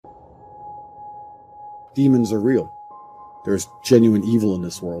Demons are real. There's genuine evil in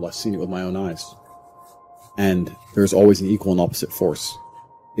this world. I've seen it with my own eyes. And there's always an equal and opposite force.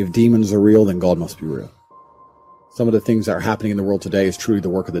 If demons are real, then God must be real. Some of the things that are happening in the world today is truly the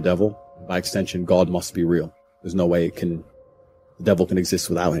work of the devil. By extension, God must be real. There's no way the devil can exist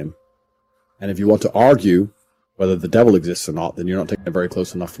without him. And if you want to argue whether the devil exists or not, then you're not taking a very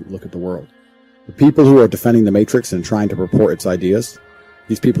close enough look at the world. The people who are defending the Matrix and trying to purport its ideas,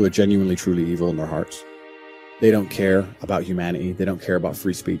 these people are genuinely, truly evil in their hearts. They don't care about humanity. They don't care about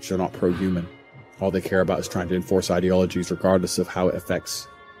free speech. They're not pro-human. All they care about is trying to enforce ideologies regardless of how it affects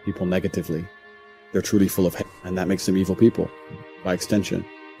people negatively. They're truly full of hate, and that makes them evil people. By extension,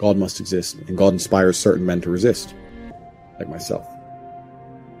 God must exist, and God inspires certain men to resist, like myself.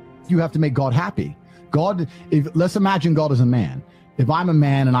 You have to make God happy. Let's imagine God as a man. If I'm a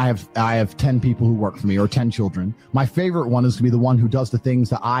man and I have 10 people who work for me or 10 children, my favorite one is to be the one who does the things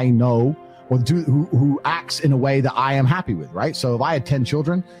that I know or who acts in a way that I am happy with, right? So if I had 10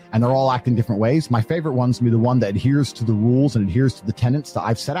 children and they're all acting different ways, my favorite one's to be the one that adheres to the rules and adheres to the tenets that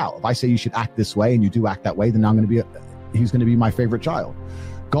I've set out. If I say you should act this way and you do act that way, then he's going to be my favorite child.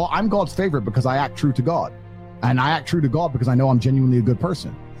 I'm God's favorite because I act true to God. And I act true to God because I know I'm genuinely a good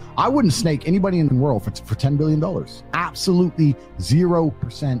person. I wouldn't snake anybody in the world for $10 billion. Absolutely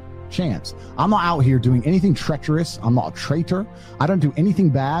 0% chance. I'm not out here doing anything treacherous. I'm not a traitor. I don't do anything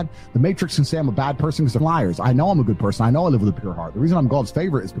bad. The Matrix can say I'm a bad person because they're liars. I know I'm a good person. I know I live with a pure heart. The reason I'm God's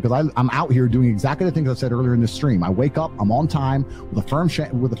favorite is because I'm out here doing exactly the things I said earlier in this stream. I wake up, I'm on time with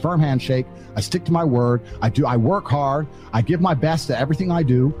a firm handshake. I stick to my word. I work hard. I give my best at everything I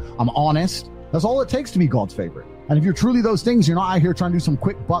do. I'm honest. That's all it takes to be God's favorite. And if you're truly those things, you're not out here trying to do some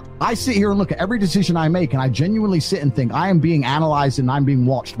quick buck. I sit here and look at every decision I make, and I genuinely sit and think I am being analyzed and I'm being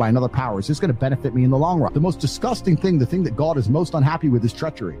watched by another power. Is this going to benefit me in the long run? The most disgusting thing, the thing that God is most unhappy with, is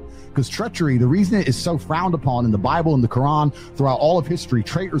treachery. Because treachery, the reason it is so frowned upon in the Bible and the Quran throughout all of history,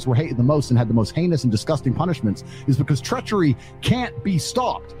 traitors were hated the most and had the most heinous and disgusting punishments, is because treachery can't be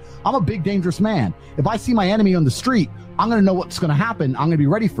stopped. I'm a big, dangerous man. If I see my enemy on the street, I'm going to know what's going to happen. I'm going to be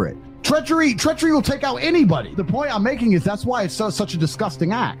ready for it. Treachery will take out anybody. The point I'm making is that's why it's such a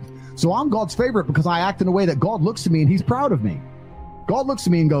disgusting act. So I'm God's favorite because I act in a way that God looks at me and he's proud of me. God looks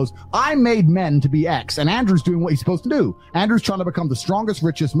at me and goes, I made men to be X, and Andrew's doing what he's supposed to do. Andrew's trying to become the strongest,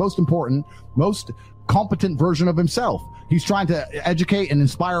 richest, most important, most competent version of himself. He's trying to educate and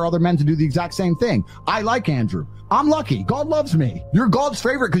inspire other men to do the exact same thing. I like Andrew. I'm lucky. God loves me. You're God's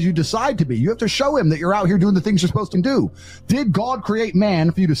favorite because you decide to be. You have to show him that you're out here doing the things you're supposed to do. Did God create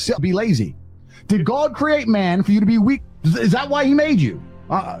man for you to be lazy? Did God create man for you to be weak? Is that why he made you?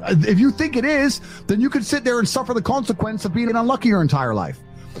 If you think it is, then you could sit there and suffer the consequence of being unlucky your entire life.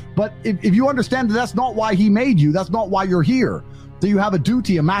 But if you understand that that's not why he made you, that's not why you're here, that you have a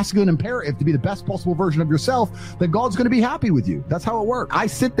duty, a masculine imperative to be the best possible version of yourself, then God's going to be happy with you. That's how it works. I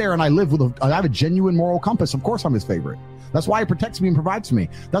sit there and I have a genuine moral compass. Of course I'm his favorite. That's why he protects me and provides for me.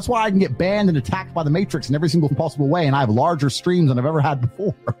 That's why I can get banned and attacked by the Matrix in every single possible way, and I have larger streams than I've ever had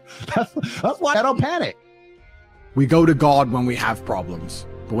before. That's why I don't panic. We go to God when we have problems,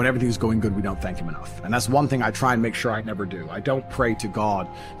 but when everything's going good, we don't thank him enough. And that's one thing I try and make sure I never do. I don't pray to God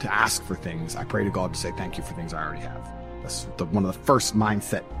to ask for things. I pray to God to say thank you for things I already have. That's one of the first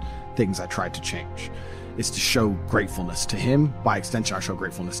mindset things I tried to change, is to show gratefulness to him. By extension, I show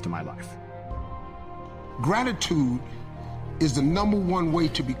gratefulness to my life. Gratitude is the #1 way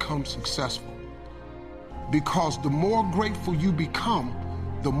to become successful, because the more grateful you become,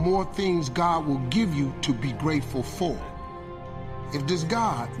 the more things God will give you to be grateful for. If this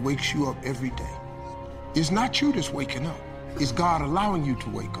God wakes you up every day, it's not you that's waking up, it's God allowing you to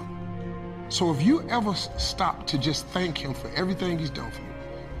wake up. So if you ever stop to just thank him for everything he's done for you,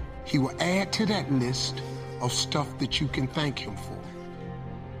 he will add to that list of stuff that you can thank him for.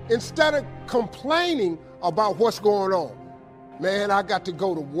 Instead of complaining about what's going on, man, I got to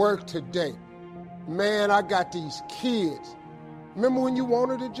go to work today. Man, I got these kids. Remember when you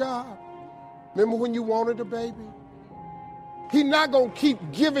wanted a job? Remember when you wanted a baby? He's not going to keep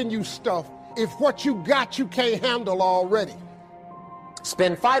giving you stuff if what you got you can't handle already.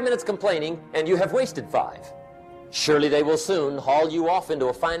 Spend 5 minutes complaining and you have wasted 5. Surely they will soon haul you off into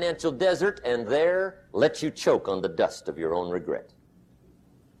a financial desert and there let you choke on the dust of your own regret.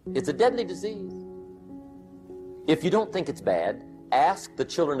 It's a deadly disease. If you don't think it's bad, ask the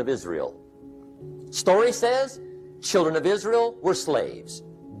children of Israel. Story says children of Israel were slaves.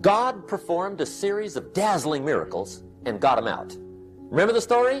 God performed a series of dazzling miracles and got them out. Remember the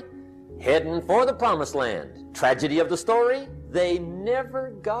story? Heading for the promised land. Tragedy of the story, they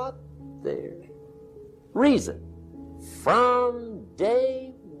never got there. Reason, from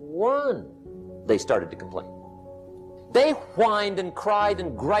day one, they started to complain. They whined and cried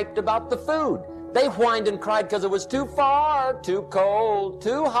and griped about the food. They whined and cried because it was too far, too cold,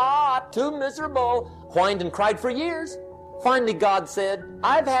 too hot, too miserable. Whined and cried for years. Finally, God said,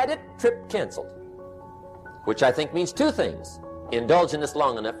 I've had it, trip canceled. Which I think means two things. Indulge in this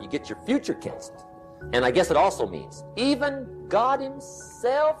long enough, you get your future canceled. And I guess it also means even God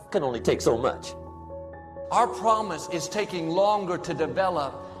himself can only take so much. Our promise is taking longer to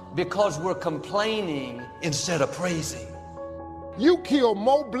develop because we're complaining instead of praising. You kill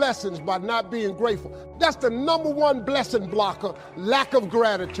more blessings by not being grateful. That's the number one blessing blocker, lack of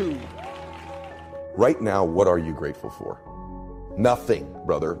gratitude. Right now, what are you grateful for? Nothing,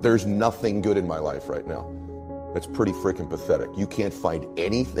 brother. There's nothing good in my life right now. That's pretty freaking pathetic. You can't find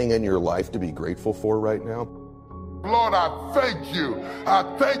anything in your life to be grateful for right now? Lord, I thank you.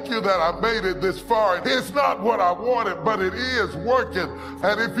 I thank you that I made it this far. It's not what I wanted, but it is working.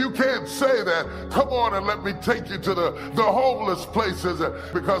 And if you can't say that, come on and let me take you to the homeless places,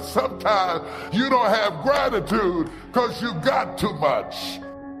 because sometimes you don't have gratitude because you got too much.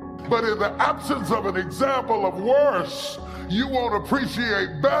 But in the absence of an example of worse, you won't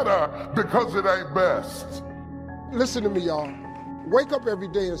appreciate better because it ain't best. Listen to me, y'all. Wake up every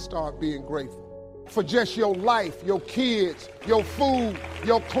day and start being grateful for just your life, your kids, your food,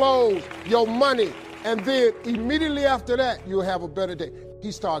 your clothes, your money. And then immediately after that, you'll have a better day.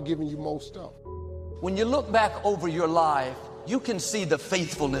 He started giving you more stuff. When you look back over your life, you can see the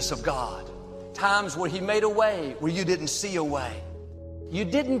faithfulness of God. Times where he made a way where you didn't see a way. You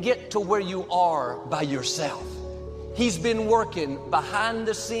didn't get to where you are by yourself. He's been working behind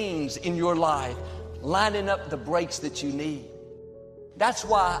the scenes in your life, lining up the breaks that you need. That's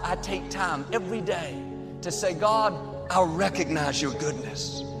why I take time every day to say, God, I recognize your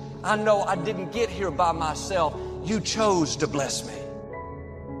goodness. I know I didn't get here by myself. You chose to bless me.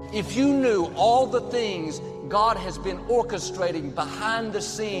 If you knew all the things God has been orchestrating behind the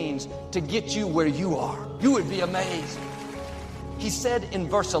scenes to get you where you are, you would be amazed. He said in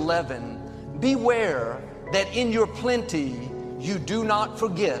verse 11, beware that in your plenty you do not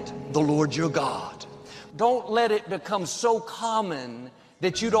forget the Lord your God. Don't let it become so common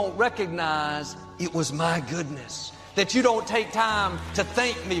that you don't recognize it was my goodness, that you don't take time to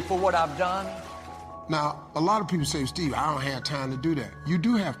thank me for what I've done. Now, a lot of people say, Steve, I don't have time to do that. You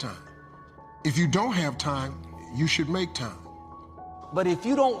do have time. If you don't have time, you should make time. But if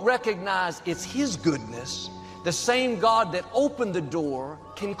you don't recognize it's his goodness, the same God that opened the door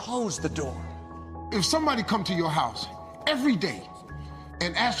can close the door. If somebody come to your house every day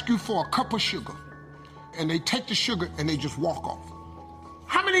and ask you for a cup of sugar, and they take the sugar and they just walk off,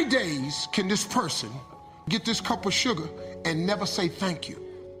 how many days can this person get this cup of sugar and never say thank you?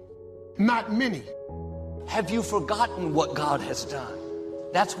 Not many. Have you forgotten what God has done?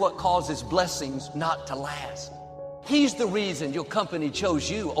 That's what causes blessings not to last. He's the reason your company chose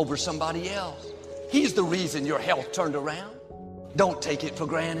you over somebody else. He's the reason your health turned around. Don't take it for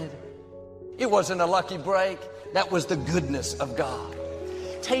granted. It wasn't a lucky break. That was the goodness of God.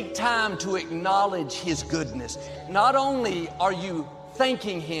 Take time to acknowledge his goodness. Not only are you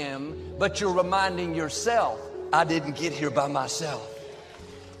thanking him, but you're reminding yourself, I didn't get here by myself.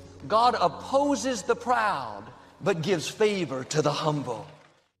 God opposes the proud, but gives favor to the humble.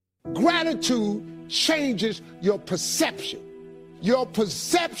 Gratitude changes your perception. Your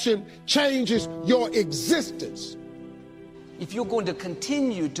perception changes your existence. If you're going to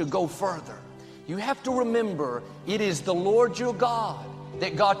continue to go further, you have to remember it is the Lord your God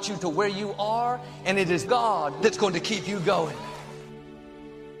that got you to where you are, and it is God that's going to keep you going.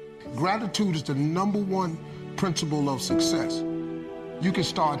 Gratitude is the number one principle of success. You can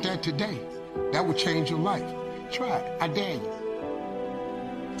start that today. That will change your life. Try it. I dare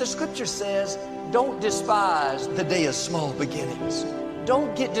you. The scripture says, don't despise the day of small beginnings.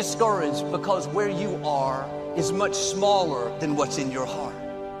 Don't get discouraged because where you are is much smaller than what's in your heart.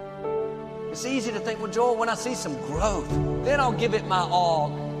 It's easy to think, well, Joel, when I see some growth, then I'll give it my all.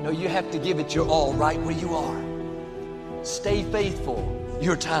 No, you have to give it your all right where you are. Stay faithful.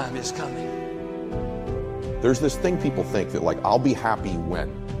 Your time is coming. There's this thing people think that, like, I'll be happy when.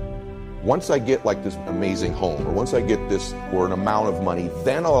 Once I get like this amazing home, or once I get this or an amount of money,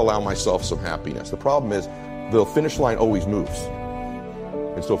 then I'll allow myself some happiness. The problem is the finish line always moves.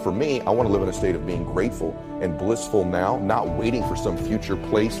 And so for me, I want to live in a state of being grateful and blissful now, not waiting for some future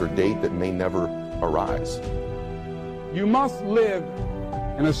place or date that may never arise. You must live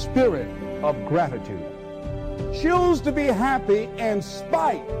in a spirit of gratitude. Choose to be happy in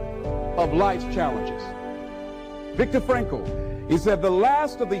spite of life's challenges. Viktor Frankl, he said the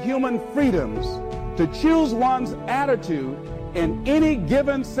last of the human freedoms to choose one's attitude in any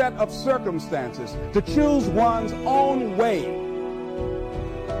given set of circumstances to choose one's own way,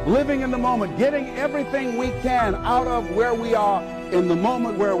 living in the moment, getting everything we can out of where we are in the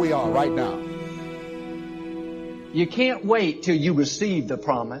moment where we are right now. You can't wait till you receive the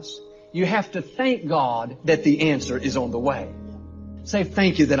promise. You have to thank God that the answer is on the way. Say,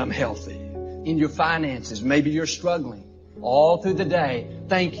 thank you that I'm healthy. In your finances, maybe you're struggling. All through the day,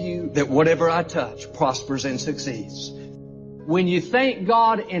 thank you that whatever I touch prospers and succeeds. When you thank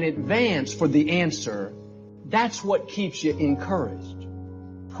God in advance for the answer, that's what keeps you encouraged.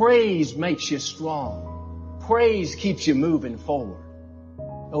 Praise makes you strong. Praise keeps you moving forward.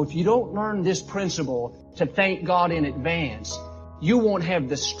 So if you don't learn this principle to thank God in advance, you won't have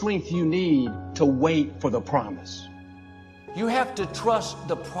the strength you need to wait for the promise. You have to trust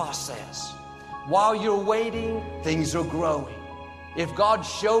the process. While you're waiting, things are growing. If God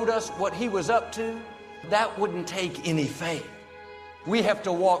showed us what He was up to, that wouldn't take any faith. We have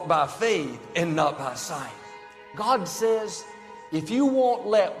to walk by faith and not by sight. God says, if you won't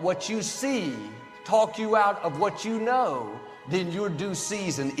let what you see talk you out of what you know, then your due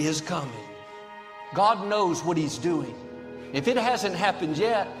season is coming. God knows what He's doing. If it hasn't happened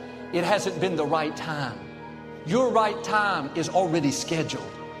yet, it hasn't been the right time. Your right time is already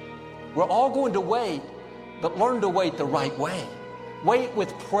scheduled. We're all going to wait, but learn to wait the right way. Wait with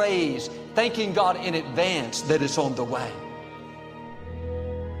praise, thanking God in advance that it's on the way.